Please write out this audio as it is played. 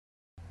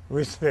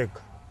Respect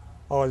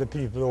all the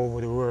people over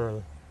the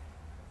world,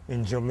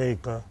 in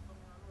Jamaica,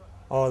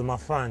 all my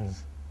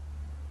fans.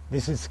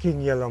 This is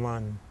King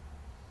Yellowman,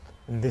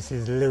 and this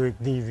is Lyric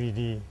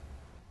DVD.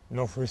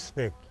 Enough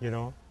respect, you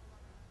know.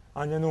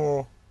 And you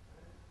know,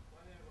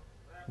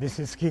 this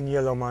is King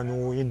Yellowman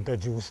who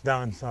introduced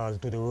dancehall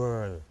to the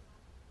world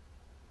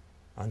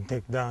and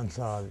take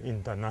dancehall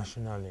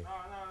internationally,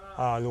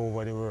 all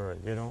over the world,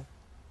 you know.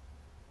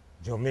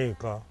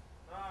 Jamaica,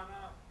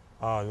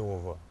 all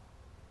over.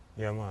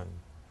 Yeah, man.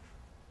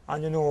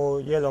 And you know,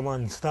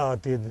 Yellowman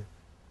started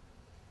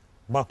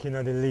back in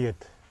the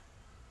late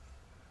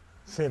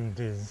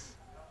 70s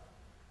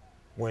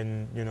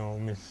when, you know,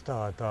 me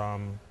start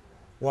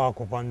walk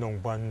up and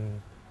down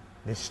on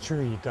the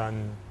street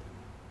and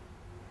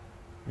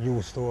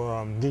used to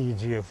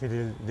DJ for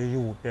the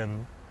youth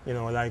them. You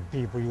know, like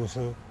people used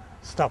to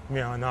stop me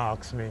and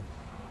ask me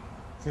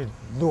to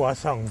do a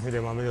song for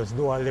them and I just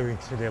do a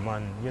lyrics for them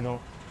and, you know,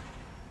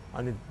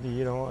 and it,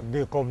 you know,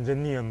 there comes the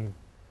name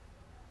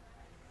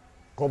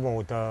come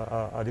out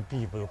of the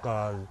people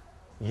called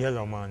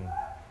Yellowman.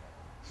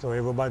 So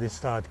everybody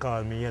start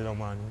calling me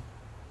Yellowman.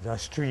 It's a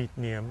street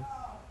name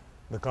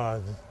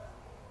because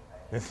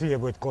my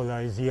favorite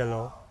color is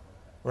yellow.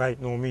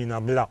 Right now me in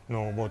a black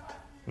now, but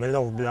I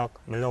love black,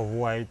 I love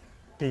white,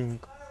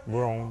 pink,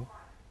 brown,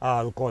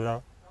 all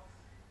color.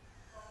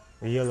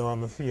 Yellow is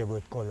my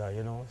favorite color,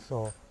 you know.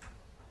 So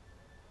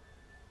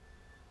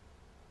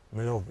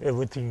I love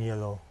everything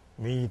yellow.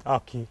 Me eat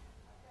ackee,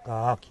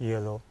 cause ackee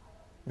yellow.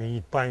 Me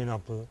eat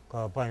pineapple,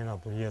 cause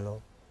pineapple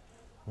yellow.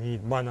 Me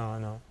eat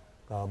banana,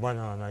 cause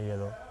banana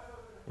yellow.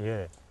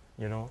 Yeah,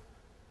 you know.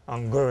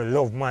 And girl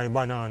love my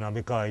banana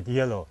because it's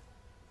yellow.